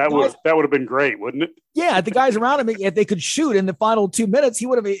 That would have been great, wouldn't it? Yeah, if the guys around him, if they could shoot in the final 2 minutes,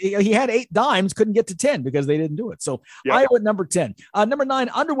 he had 8 dimes, couldn't get to 10 because they didn't do it. So Iowa at number 10. Number 9,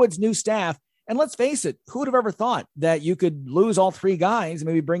 Underwood's new staff. And let's face it, who would have ever thought that you could lose all 3 guys and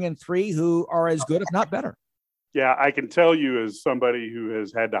maybe bring in 3 who are as good, if not better? Yeah, I can tell you as somebody who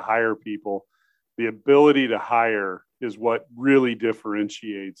has had to hire people, The ability to hire is what really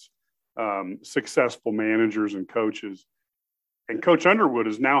differentiates successful managers and coaches. And Coach Underwood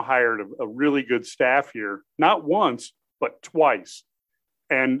has now hired a really good staff here, not once, but twice.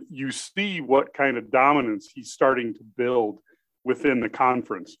 And you see what kind of dominance he's starting to build within the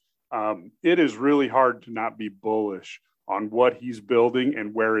conference. It is really hard to not be bullish on what he's building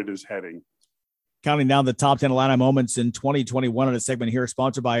and where it is heading. Counting down the top 10 Illini moments in 2021 in a segment here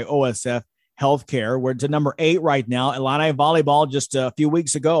sponsored by OSF Healthcare. We're to number 8 right now. Illini volleyball just a few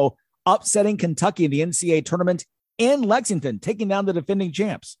weeks ago, upsetting Kentucky in the NCAA tournament in Lexington, taking down the defending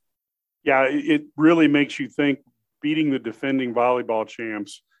champs. Yeah, it really makes you think, beating the defending volleyball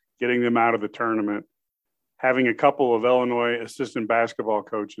champs, getting them out of the tournament, having a couple of Illinois assistant basketball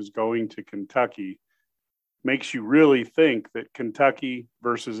coaches going to Kentucky makes you really think that Kentucky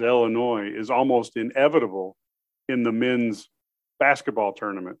versus Illinois is almost inevitable in the men's basketball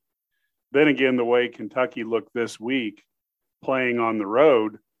tournament. Then again, the way Kentucky looked this week playing on the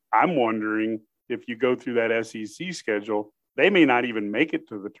road, I'm wondering if you go through that SEC schedule, they may not even make it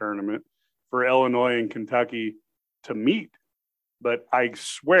to the tournament for Illinois and Kentucky to meet. But I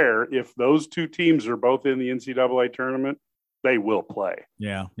swear, if those two teams are both in the NCAA tournament, they will play.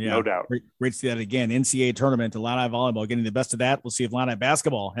 Yeah. No doubt. Great to see that again. NCAA tournament, Illini volleyball getting the best of that. We'll see if Illini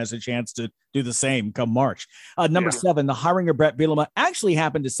basketball has a chance to do the same come March. Number 7, the hiring of Brett Bielema actually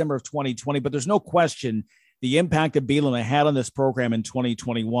happened December of 2020, but there's no question the impact that Bielema had on this program in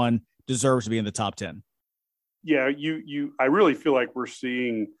 2021 deserves to be in the top 10. Yeah, I really feel like we're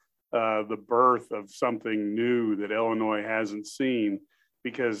seeing the birth of something new that Illinois hasn't seen,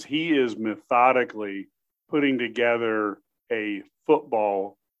 because he is methodically putting together a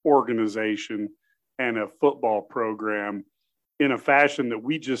football organization and a football program in a fashion that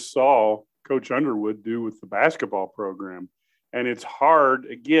we just saw Coach Underwood do with the basketball program. And it's hard,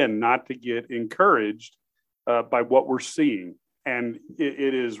 again, not to get encouraged by what we're seeing. And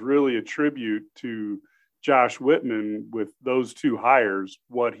it is really a tribute to Josh Whitman with those two hires,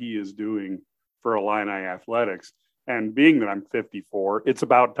 what he is doing for Illini athletics. And being that I'm 54, it's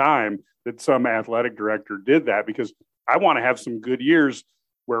about time that some athletic director did that, because I want to have some good years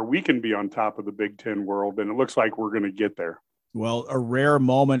where we can be on top of the Big Ten world. And it looks like we're going to get there. Well, a rare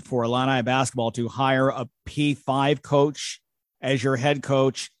moment for Illini basketball to hire a P5 coach as your head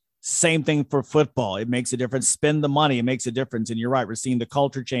coach. Same thing for football. It makes a difference. Spend the money. It makes a difference. And you're right. We're seeing the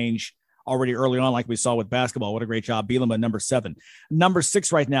culture change already early on, like we saw with basketball. What a great job. Bielema, number 7. Number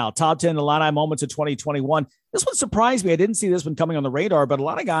 6 right now, top 10 Illini moments of 2021. This one surprised me. I didn't see this one coming on the radar, but a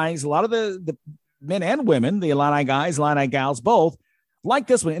lot of guys, a lot of the men and women, the Illini guys, Illini gals, both like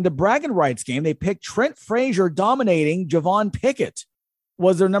this one. In the bragging rights game, they picked Trent Frazier dominating Javon Pickett.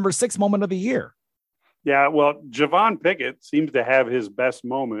 Was their number 6 moment of the year. Yeah, well, Javon Pickett seems to have his best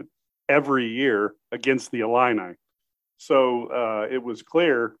moment every year against the Illini. So it was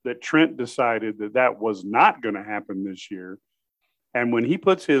clear that Trent decided that that was not going to happen this year. And when he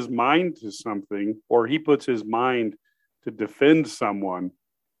puts his mind to something, or he puts his mind to defend someone,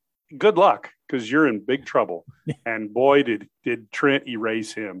 good luck, because you're in big trouble. And boy, did Trent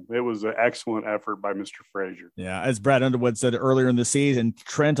erase him. It was an excellent effort by Mr. Frazier. Yeah, as Brad Underwood said earlier in the season,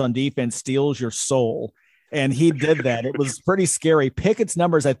 Trent on defense steals your soul. And he did that. It was pretty scary. Pickett's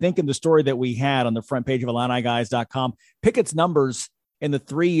numbers, I think in the story that we had on the front page of IlliniGuys.com, Pickett's numbers in the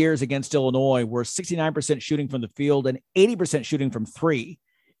 3 years against Illinois were 69% shooting from the field and 80% shooting from 3.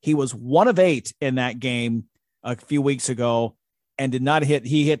 He was 1 of 8 in that game a few weeks ago and did not hit.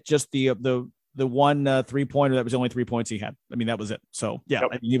 He hit just the one 3-pointer. That was the only 3 points he had. I mean, that was it. So yeah,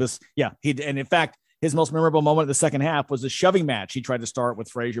 I mean, and in fact, his most memorable moment in the second half was the shoving match he tried to start with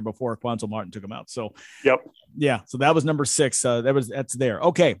Frazier before Quanzel Martin took him out. So, so that was number 6. That's there.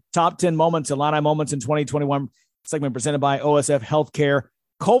 Okay, top 10 moments, Illini moments in 2021. Segment presented by OSF Healthcare.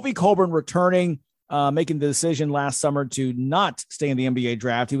 Kofi Cockburn returning, making the decision last summer to not stay in the NBA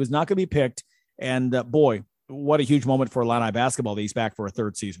draft. He was not going to be picked, and boy, what a huge moment for Illini basketball that he's back for a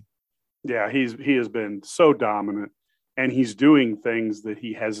 3rd season. Yeah, he has been so dominant, and he's doing things that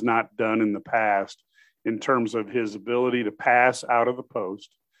he has not done in the past, in terms of his ability to pass out of the post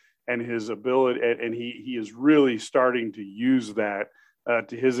and his ability. And he is really starting to use that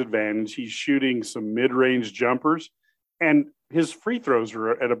to his advantage. He's shooting some mid-range jumpers, and his free throws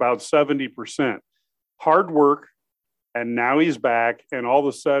are at about 70%. Hard work. And now he's back. And all of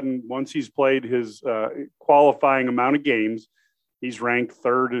a sudden, once he's played his qualifying amount of games, he's ranked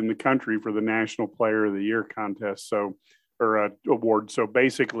 3rd in the country for the National Player of the Year contest. Award. So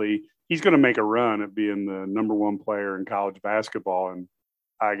basically, he's going to make a run at being the number 1 player in college basketball. And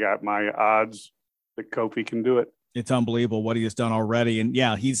I got my odds that Kofi can do it. It's unbelievable what he has done already. And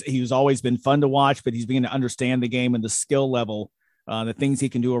yeah, he's always been fun to watch, but he's beginning to understand the game and the skill level, the things he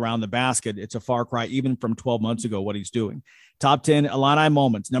can do around the basket. It's a far cry, even from 12 months ago, what he's doing. Top 10 Illini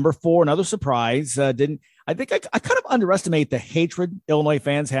moments. Number 4, another surprise. I kind of underestimate the hatred Illinois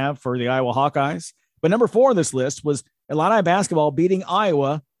fans have for the Iowa Hawkeyes. But number 4 on this list was Illini basketball beating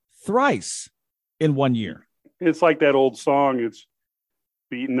Iowa thrice in 1 year. It's like that old song. It's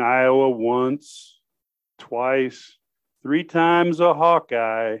beaten Iowa once, twice, 3 times a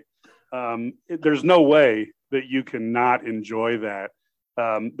Hawkeye. There's no way that you cannot enjoy that.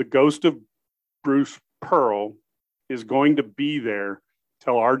 The ghost of Bruce Pearl is going to be there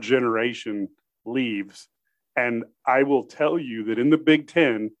till our generation leaves. And I will tell you that in the Big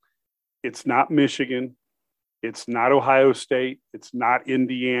Ten, it's not Michigan. It's not Ohio State. It's not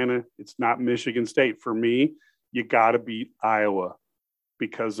Indiana. It's not Michigan State. For me, you got to beat Iowa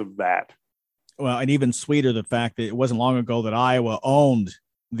because of that. Well, and even sweeter, the fact that it wasn't long ago that Iowa owned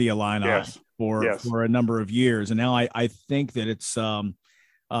the Illini for a number of years. And now I think that it's like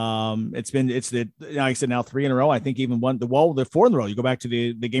I said, now 3 in a row. I think even the 4 in a row. You go back to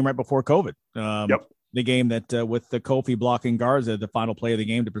the game right before COVID. The game that with the Kofi blocking Garza, the final play of the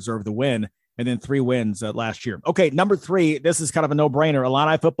game to preserve the win. And then 3 wins last year. Okay, number 3, this is kind of a no-brainer.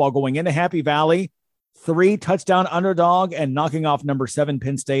 Illini football going into Happy Valley, 3 touchdown underdog and knocking off number 7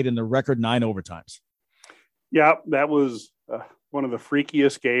 Penn State in the record 9 overtimes. Yeah, that was one of the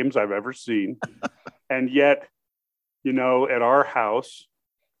freakiest games I've ever seen. And yet, at our house,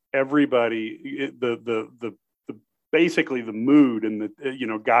 everybody, basically the mood and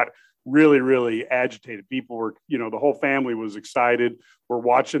got really, really agitated. People were, the whole family was excited. We're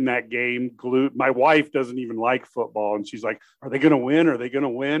watching that game glued. My wife doesn't even like football. And she's like, are they going to win? Are they going to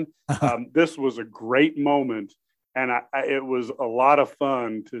win? This was a great moment. And it was a lot of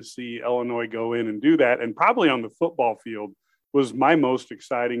fun to see Illinois go in and do that. And probably on the football field was my most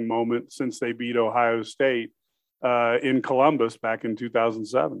exciting moment since they beat Ohio State in Columbus back in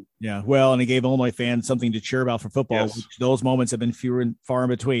 2007. Yeah, well, and it gave Illinois fans something to cheer about for football. Yes. Which those moments have been fewer and far in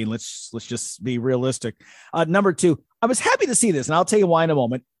between. Let's just be realistic. Number 2, I was happy to see this, and I'll tell you why in a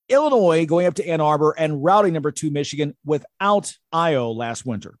moment. Illinois going up to Ann Arbor and routing number 2 Michigan without Io last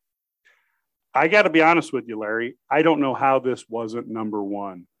winter. I got to be honest with you, Larry. I don't know how this wasn't number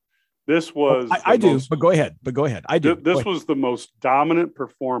 1. This was I do, but go ahead. I do. This was the most dominant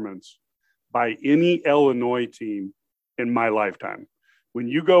performance by any Illinois team in my lifetime. When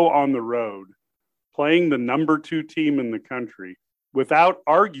you go on the road playing the number 2 team in the country without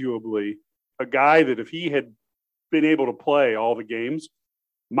arguably a guy that if he had been able to play all the games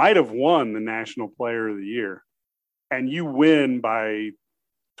might have won the National Player of the Year, and you win by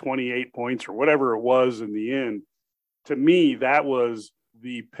 28 points or whatever it was in the end, to me, that was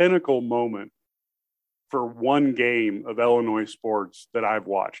the pinnacle moment for one game of Illinois sports that I've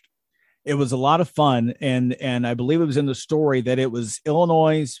watched. It was a lot of fun, and I believe it was in the story that it was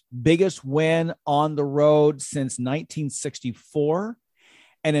Illinois' biggest win on the road since 1964.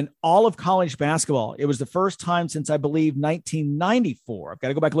 And in all of college basketball, it was the first time since, I believe, 1994. I've got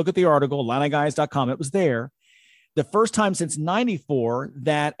to go back and look at the article, IlliniGuys.com. It was there. The first time since 94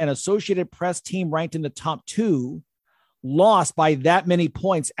 that an Associated Press team ranked in the top 2 lost by that many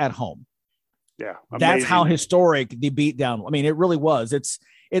points at home. Yeah. Amazing. That's how historic the beatdown. I mean, it really was. It's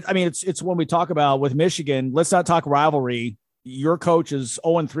when we talk about with Michigan, let's not talk rivalry. Your coach is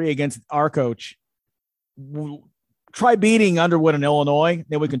 0-3 against our coach. Try beating Underwood in Illinois,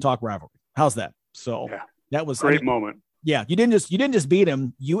 then we can talk rivalry. How's that? So that was great moment. Yeah. You didn't just beat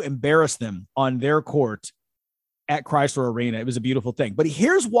them. You embarrassed them on their court at Chrysler Arena. It was a beautiful thing. But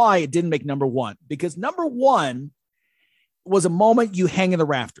here's why it didn't make number 1, because number 1 was a moment you hang in the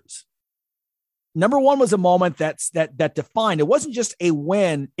rafters. Number 1 was a moment that defined. It wasn't just a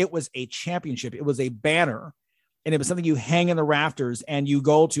win. It was a championship. It was a banner, and it was something you hang in the rafters and you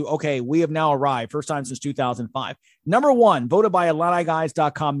go to, okay, we have now arrived. First time since 2005. Number 1, voted by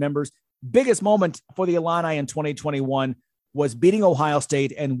IlliniGuys.com members. Biggest moment for the Illini in 2021 was beating Ohio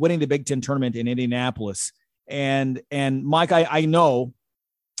State and winning the Big Ten tournament in Indianapolis. And Mike, I know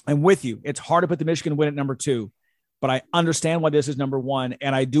I'm with you. It's hard to put the Michigan win at number 2. But I understand why this is number 1,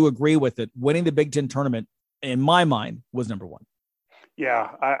 and I do agree with it. Winning the Big Ten tournament, in my mind, was number 1. Yeah,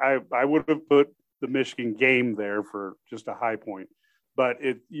 I would have put the Michigan game there for just a high point. But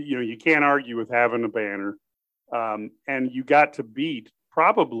you can't argue with having a banner, and you got to beat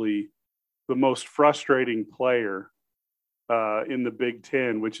probably the most frustrating player in the Big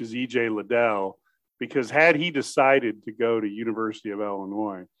Ten, which is E.J. Liddell, because had he decided to go to University of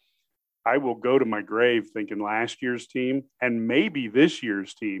Illinois, I will go to my grave thinking last year's team and maybe this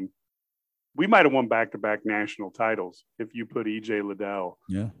year's team we might have won back-to-back national titles if you put EJ Liddell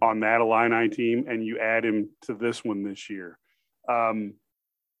on that Illini team and you add him to this one this year.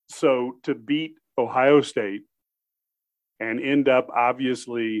 So to beat Ohio State and end up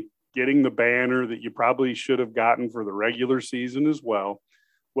obviously getting the banner that you probably should have gotten for the regular season as well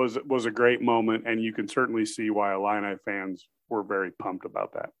was a great moment. And you can certainly see why Illini fans were very pumped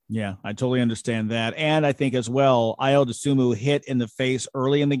about that. Yeah, I totally understand that. And I think as well, Ayo Dosunmu hit in the face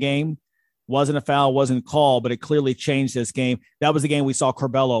early in the game. Wasn't a foul, wasn't called, but it clearly changed this game. That was the game we saw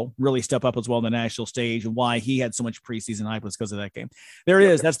Curbelo really step up as well on the national stage, and why he had so much preseason hype was because of that game. There it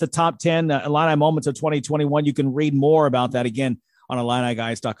is. That's the top 10 Illini moments of 2021. You can read more about that again on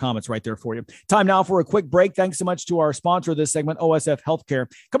IlliniGuys.com. It's right there for you. Time now for a quick break. Thanks so much to our sponsor of this segment, OSF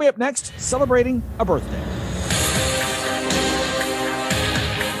Healthcare. Coming up next, celebrating a birthday.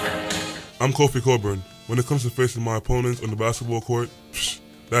 I'm Kofi Coburn. When it comes to facing my opponents on the basketball court,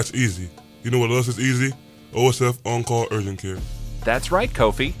 that's easy. You know what else is easy? OSF On-Call Urgent Care. That's right,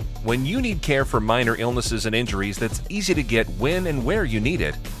 Kofi. When you need care for minor illnesses and injuries that's easy to get when and where you need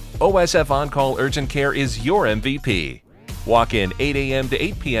it, OSF On-Call Urgent Care is your MVP. Walk in 8 a.m. to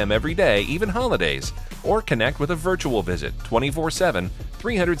 8 p.m. every day, even holidays, or connect with a virtual visit 24/7,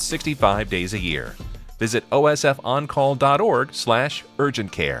 365 days a year. Visit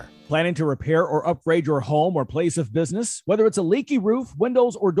osfoncall.org/urgent care. Planning to repair or upgrade your home or place of business? Whether it's a leaky roof,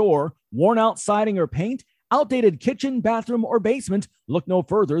 windows, or door, worn out siding or paint, outdated kitchen, bathroom, or basement, look no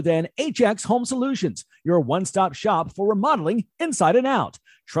further than HX Home Solutions, your one-stop shop for remodeling inside and out.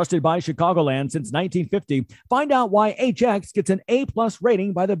 Trusted by Chicagoland since 1950, find out why HX gets an A+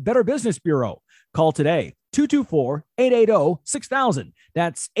 rating by the Better Business Bureau. Call today, 224-880-6000.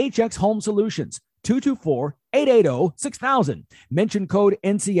 That's HX Home Solutions. 224-880-6000. Mention code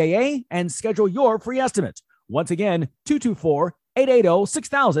NCAA and schedule your free estimate. Once again,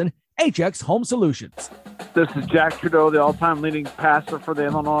 224-880-6000, HX Home Solutions. This is Jack Trudeau, the all-time leading passer for the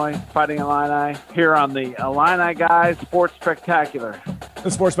Illinois Fighting Illini, here on the Illini Guys Sports Spectacular.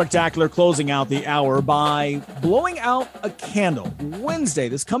 The Sports Spectacular closing out the hour by blowing out a candle. Wednesday,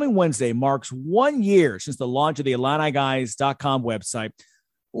 this coming Wednesday, marks 1 year since the launch of the IlliniGuys.com website.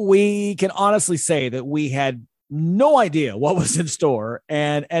 We can honestly say that we had no idea what was in store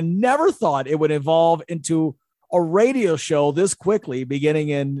and never thought it would evolve into a radio show this quickly beginning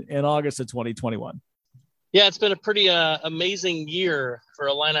in August of 2021. Yeah, it's been a pretty amazing year for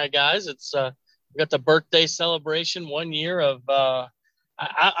Illini Guys. It's we got the birthday celebration, 1 year of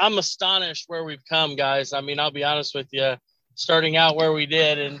I'm astonished where we've come, guys. I mean, I'll be honest with you, starting out where we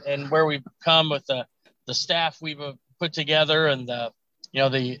did and where we've come with the staff we've put together and the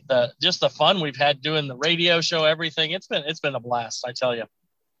just the fun we've had doing the radio show, everything. It's been a blast, I tell you.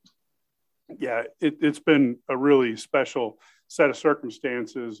 Yeah, it's been a really special set of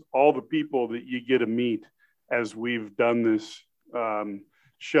circumstances. All the people that you get to meet as we've done this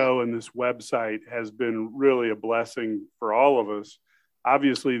show and this website has been really a blessing for all of us.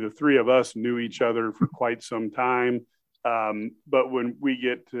 Obviously, the three of us knew each other for quite some time. But when we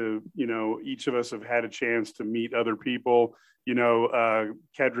get to, each of us have had a chance to meet other people,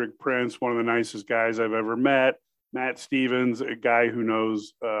 Kedrick Prince, one of the nicest guys I've ever met, Matt Stevens, a guy who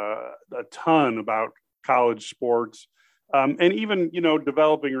knows a ton about college sports, and even,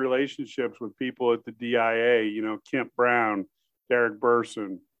 developing relationships with people at the DIA, Kent Brown, Derek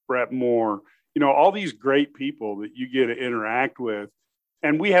Burson, Brett Moore, all these great people that you get to interact with.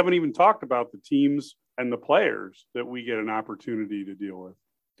 And we haven't even talked about the teams and the players that we get an opportunity to deal with.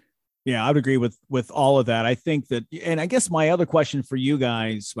 Yeah, I would agree with all of that. I think that, and I guess my other question for you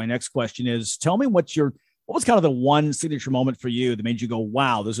guys, my next question is, tell me what was kind of the one signature moment for you that made you go,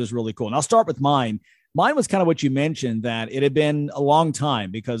 wow, this is really cool. And I'll start with mine. Mine was kind of what you mentioned, that it had been a long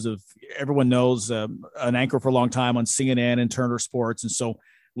time because of, everyone knows, an anchor for a long time on CNN and Turner Sports. And so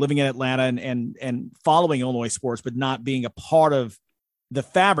living in Atlanta and following Illinois sports, but not being a part of the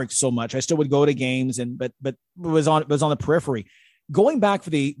fabric so much. I still would go to games but it was on the periphery. Going back for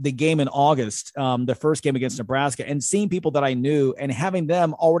the game in August, the first game against Nebraska, and seeing people that I knew and having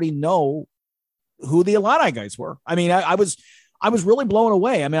them already know who the Illini guys were. I mean, I was really blown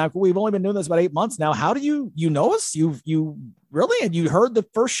away. I mean, we've only been doing this about 8 months now. How do you know us? You really, and you heard the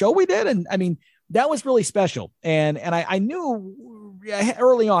first show we did. And I mean, that was really special. And I knew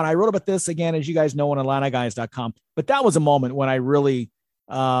early on, I wrote about this again, as you guys know, on IlliniGuys.com, but that was a moment when I really,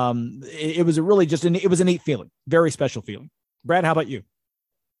 it was a neat feeling, very special feeling. Brad, how about you?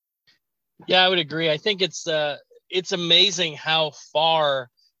 Yeah, I would agree. I think it's amazing how far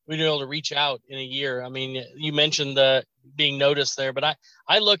we've been able to reach out in a year. I mean, you mentioned the being noticed there, but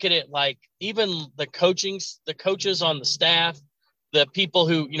I look at it like even the coaches on the staff, the people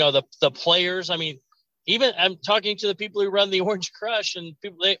who, the players. I mean, even I'm talking to the people who run the Orange Crush, and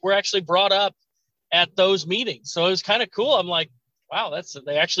they were actually brought up at those meetings. So it was kind of cool. I'm like, wow,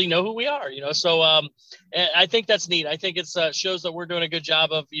 they actually know who we are, So I think that's neat. I think it's shows that we're doing a good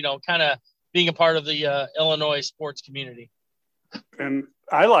job of, kind of being a part of the Illinois sports community. And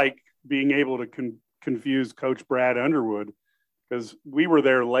I like being able to confuse Coach Brad Underwood, because we were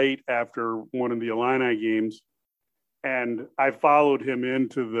there late after one of the Illini games, and I followed him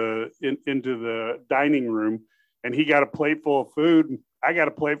into the dining room, and he got a plate full of food, and I got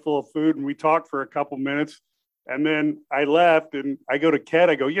a plate full of food, and we talked for a couple minutes, and then I left, and I go to Ked.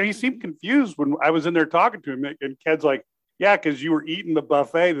 I go, yeah, he seemed confused when I was in there talking to him, and Ked's like, yeah, because you were eating the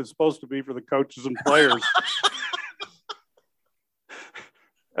buffet that's supposed to be for the coaches and players.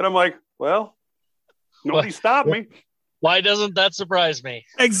 And I'm like, well, nobody stopped me. Why doesn't that surprise me?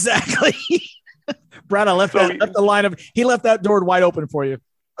 Exactly. Brad, I left he left that door wide open for you.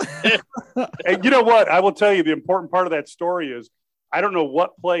 And you know what? I will tell you, the important part of that story is, I don't know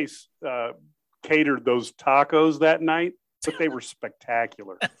what place catered those tacos that night, but they were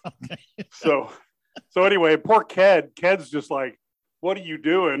spectacular. Okay. So anyway, poor Ked's just like, what are you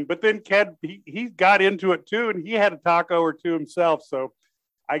doing? But then Ked, he got into it too, and he had a taco or two himself. So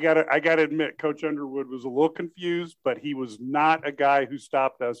I gotta admit, Coach Underwood was a little confused, but he was not a guy who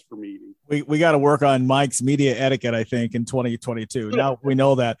stopped us from eating. We got to work on Mike's media etiquette, I think, in 2022. Now we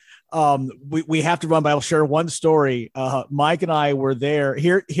know that. We have to run, but I'll share one story. Mike and I were there.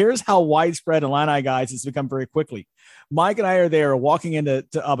 Here's how widespread Illini guys has become very quickly. Mike and I are there walking into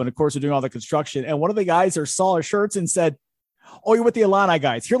and of course, we're doing all the construction. And one of the guys there saw our shirts and said, "Oh, you're with the Illini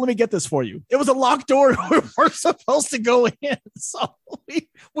guys. Here, let me get this for you." It was a locked door. We weren't supposed to go in. So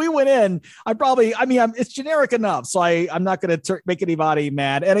we went in. It's generic enough. So I'm not going to make anybody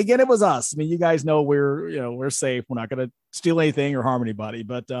mad. And again, it was us. I mean, you guys know we're safe. We're not going to steal anything or harm anybody.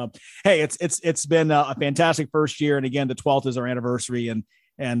 But hey, it's been a fantastic first year. And again, the 12th is our anniversary.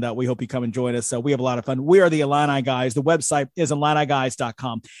 And we hope you come and join us. So we have a lot of fun. We are the Illini Guys. The website is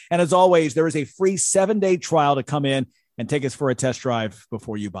IlliniGuys.com. And as always, there is a free 7-day trial to come in and take us for a test drive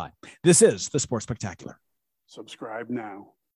before you buy. This is the Sports Spectacular. Subscribe now.